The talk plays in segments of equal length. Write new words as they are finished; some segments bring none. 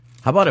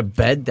How about a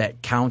bed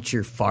that counts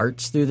your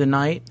farts through the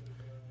night?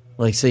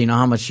 Like, so you know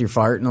how much you're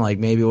farting, like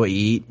maybe what you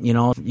eat. You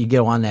know, you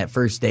go on that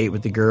first date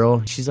with the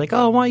girl. She's like,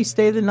 oh, why don't you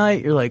stay the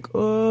night? You're like,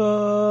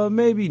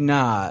 maybe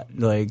not.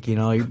 Like, you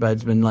know, your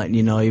bed's been letting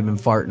you know you've been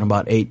farting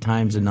about 8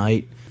 times a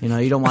night. You know,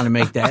 you don't want to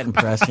make that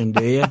impression,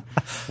 do you?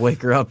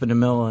 Wake her up in the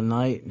middle of the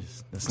night.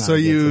 So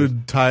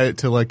you tie it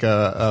to like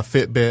a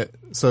Fitbit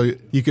so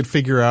you could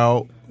figure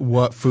out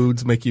what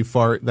foods make you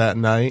fart that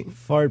night.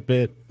 Fart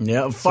bit.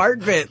 Yeah, fart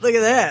bit. Look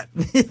at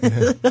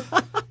that.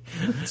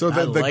 So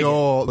the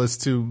goal is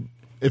to,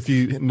 if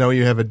you know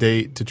you have a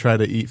date, to try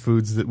to eat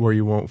foods where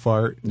you won't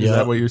fart. Is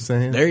that what you're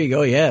saying? There you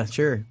go. Yeah,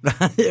 sure.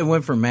 It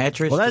went from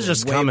mattress. Well, that's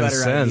just common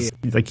sense.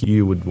 Idea. Like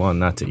you would want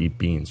not to eat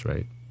beans,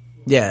 right?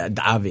 Yeah,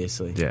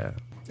 obviously. Yeah.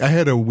 I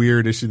had a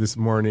weird issue this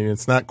morning.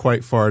 It's not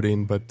quite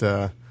farting, but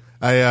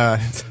I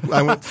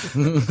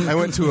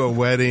went to a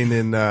wedding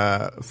in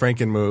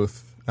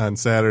Frankenmuth on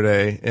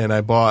Saturday, and I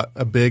bought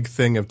a big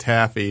thing of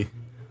taffy,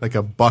 like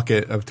a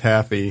bucket of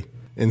taffy.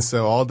 And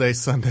so all day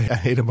Sunday,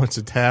 I ate a bunch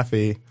of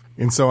taffy.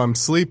 And so I'm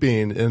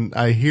sleeping, and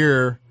I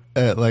hear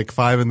at like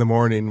 5 in the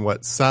morning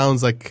what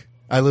sounds like,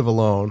 I live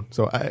alone,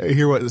 so I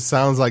hear what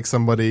sounds like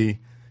somebody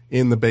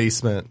in the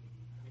basement,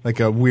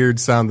 like a weird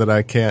sound that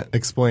I can't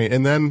explain.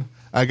 And then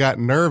I got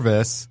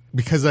nervous.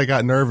 Because I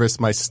got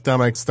nervous, my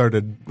stomach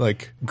started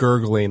like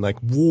gurgling, like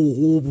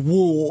whoa,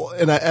 whoa,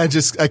 and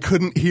I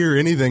couldn't hear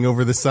anything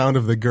over the sound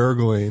of the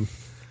gurgling,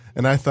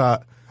 and I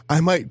thought I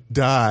might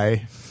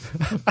die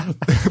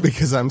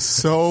because I'm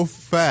so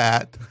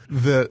fat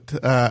that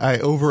I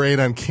overate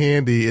on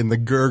candy, and the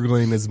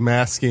gurgling is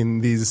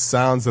masking these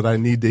sounds that I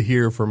need to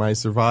hear for my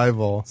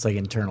survival. It's like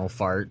internal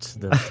farts.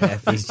 The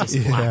taffy's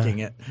just blocking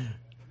it.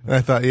 And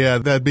I thought, yeah,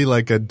 that'd be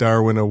like a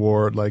Darwin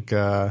Award, like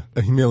a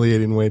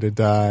humiliating way to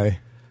die.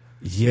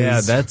 Yeah,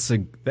 that's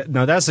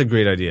a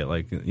great idea.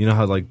 Like, you know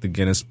how like the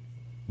Guinness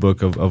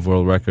Book of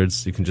World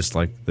Records, you can just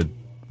like the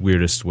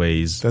weirdest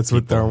ways. That's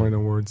what Darwin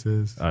Awards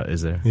is.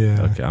 Is there?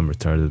 Yeah. Okay, I'm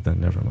retarded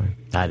then. Never mind.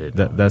 I did.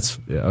 That's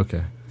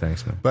okay.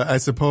 Thanks, man. But I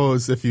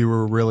suppose if you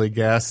were really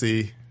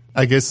gassy,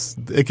 I guess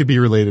it could be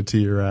related to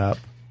your app.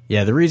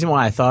 Yeah, the reason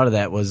why I thought of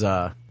that was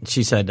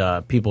she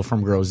said people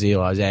from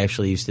Grozeal. I was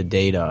actually used to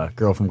date a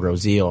girl from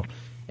Grozeal,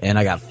 and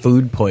I got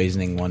food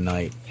poisoning one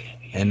night.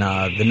 And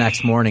the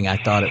next morning, I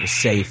thought it was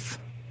safe,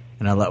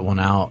 and I let one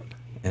out.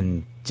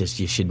 And just,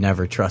 you should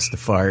never trust a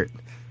fart.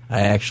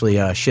 I actually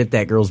shit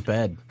that girl's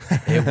bed.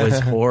 It was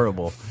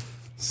horrible.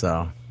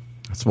 So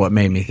that's what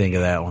made me think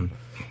of that one.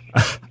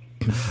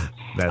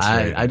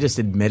 I just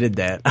admitted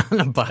that on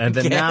a podcast. And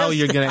then now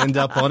you're going to end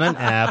up on an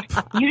app.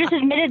 You just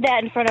admitted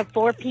that in front of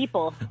 4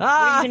 people. What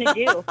are you going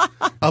to do?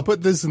 I'll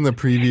put this in the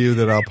preview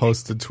that I'll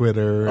post to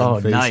Twitter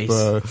and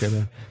Facebook.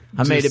 Nice.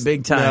 I made it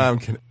big time. No, I'm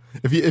kidding.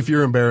 If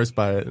you're embarrassed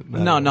by it.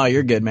 No,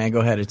 you're good, man. Go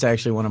ahead. It's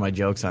actually one of my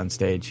jokes on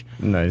stage.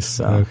 Nice.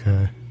 So.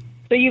 Okay.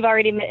 So you've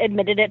already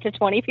admitted it to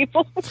 20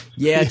 people?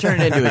 Yeah, I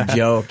turned it into a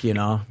joke, you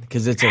know,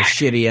 because it's a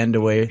shitty end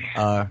away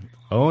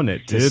own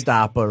it, to dude.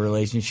 stop a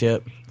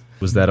relationship.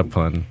 Was that a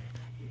pun?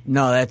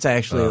 No, that's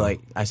actually like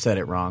I said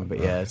it wrong, but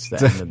yeah, it's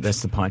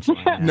that's the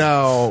punchline. Yeah.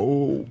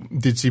 Now,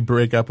 did she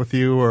break up with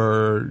you,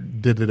 or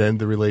did it end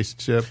the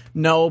relationship?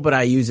 No, but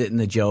I use it in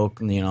the joke.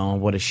 You know,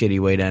 what a shitty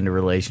way to end a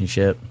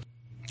relationship.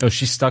 Oh,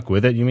 she stuck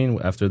with it, you mean,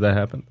 after that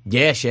happened?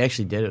 Yeah, she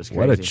actually did. It was crazy.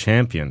 What a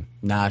champion.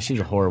 Nah,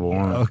 she's a horrible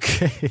woman.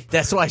 Okay.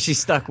 That's why she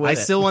stuck with it.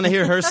 I still want to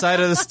hear her side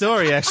of the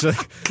story, actually.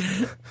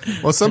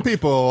 Well, some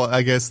people,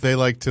 I guess, they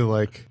like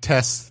to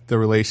test the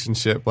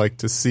relationship,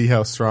 to see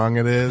how strong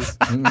it is.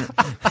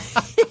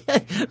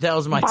 That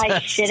was my By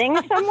test.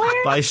 shitting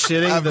somewhere? By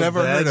shitting I've the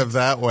never bed. heard of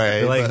that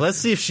way. but- Let's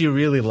see if she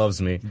really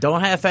loves me.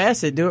 Don't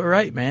half-ass it. Do it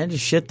right, man.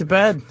 Just shit the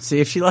bed. See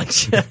if she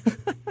likes you.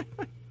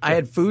 I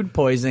had food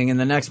poisoning, and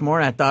the next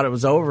morning I thought it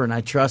was over, and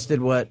I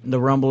trusted what the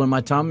rumble in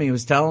my tummy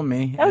was telling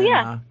me. Oh, and,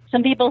 yeah.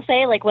 Some people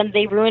say, when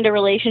they ruined a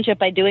relationship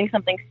by doing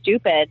something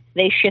stupid,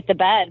 they shit the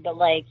bed. But,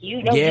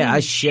 you don't I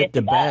shit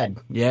the bed.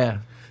 Yeah.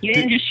 You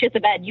didn't just shit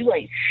the bed. You,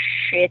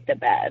 shit the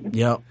bed.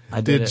 Yep,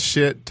 I did Did it.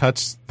 shit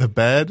touch the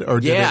bed?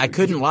 Or did I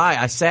couldn't lie.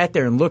 I sat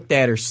there and looked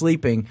at her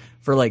sleeping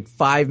for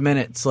 5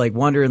 minutes,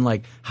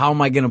 wondering, how am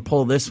I going to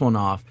pull this one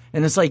off?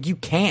 And it's you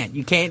can't.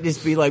 You can't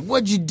just be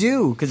what'd you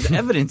do? Because the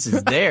evidence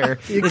is there.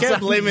 You can't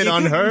blame it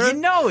on her.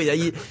 You know,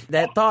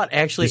 that thought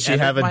actually. Did she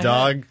have a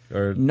dog?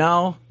 Or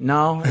No. It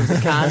was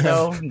a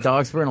condo.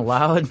 Dogs weren't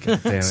allowed.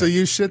 Damn So it.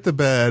 you shit the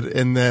bed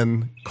and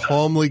then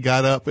calmly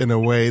got up in a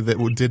way that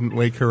didn't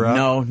wake her up?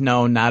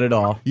 No, not at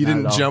all. You Not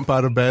didn't at all. jump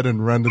out of bed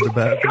and run to the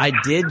bathroom? I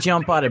did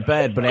jump out of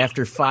bed, but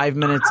after 5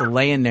 minutes of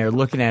laying there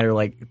looking at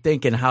her,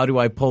 thinking, how do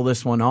I pull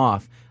this one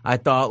off? I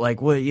thought,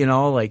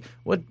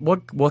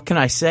 what can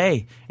I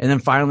say? And then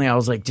finally I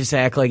was just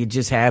act like it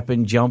just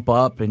happened, jump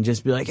up and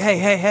just be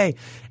hey.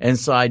 And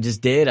so I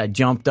just did. I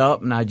jumped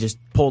up and I just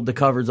pulled the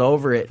covers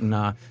over it.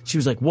 And she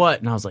was like,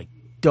 what? And I was like,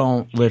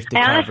 don't lift the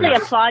I honestly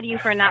covers. applaud you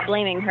for not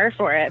blaming her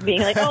for it,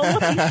 being like, "Oh,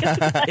 look, you shit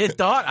the bed."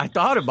 I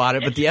thought about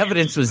it, but the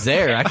evidence was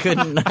there. I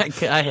couldn't.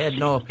 I had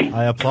no.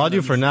 I applaud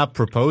you for not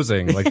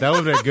proposing. That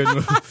would be a good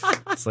move.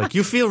 It's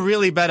you feel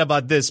really bad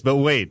about this, but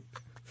wait.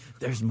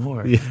 there's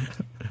more. Yeah.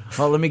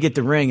 Oh, let me get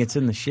the ring. It's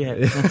in the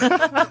shit.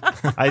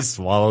 I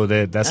swallowed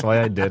it. That's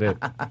why I did it.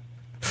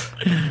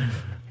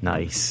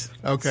 Nice.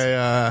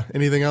 Okay,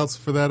 anything else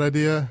for that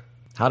idea?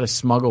 How to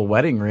smuggle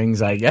wedding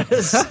rings, I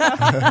guess.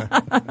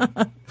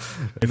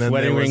 If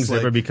wedding rings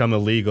ever become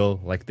illegal,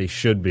 like they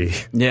should be.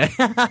 Yeah.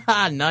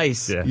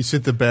 Nice. Yeah. You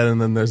shit the bed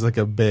and then there's like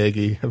a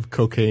baggie of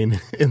cocaine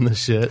in the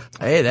shit.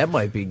 Hey, that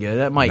might be good.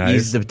 That might Nice.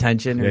 ease the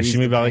tension. Or Yeah, ease she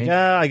may the be like, pain.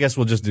 I guess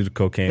we'll just do the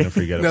cocaine and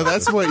forget No, about it.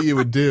 that's what you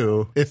would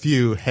do if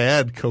you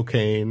had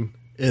cocaine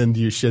and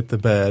you shit the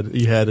bed.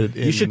 You had it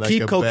in You should like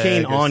keep a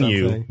cocaine bag or on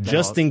you, something.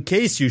 just in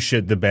case you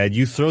shit the bed.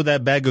 You throw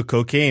that bag of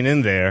cocaine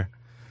in there,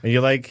 and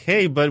you're like,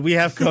 hey, but we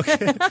have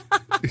cocaine.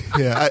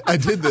 Yeah, I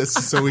did this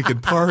so we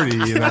could party,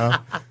 you know.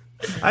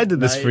 I did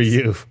this for Nice.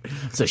 you.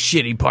 It's a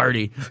shitty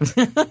party.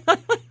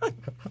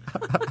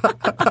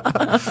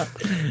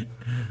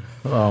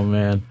 Oh,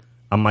 man.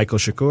 I'm Michael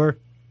Shakur.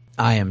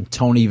 I am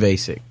Tony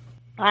Vasic.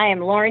 I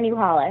am Lauren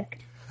Uhalik.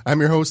 I'm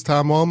your host,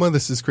 Tom Walma.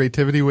 This is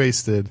Creativity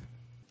Wasted.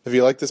 If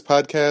you like this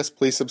podcast,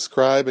 please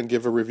subscribe and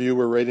give a review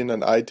or rating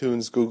on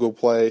iTunes, Google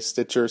Play,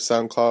 Stitcher,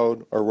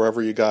 SoundCloud, or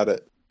wherever you got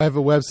it. I have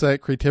a website,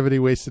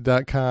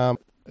 creativitywasted.com,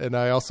 and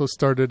I also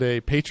started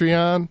a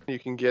Patreon. You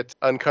can get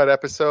uncut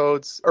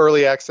episodes,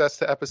 early access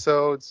to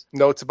episodes,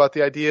 notes about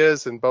the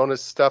ideas, and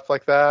bonus stuff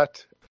like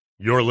that.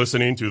 You're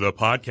listening to the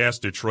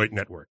Podcast Detroit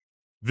Network.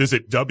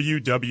 Visit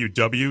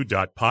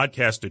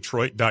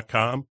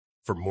www.podcastdetroit.com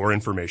for more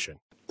information.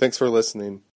 Thanks for listening.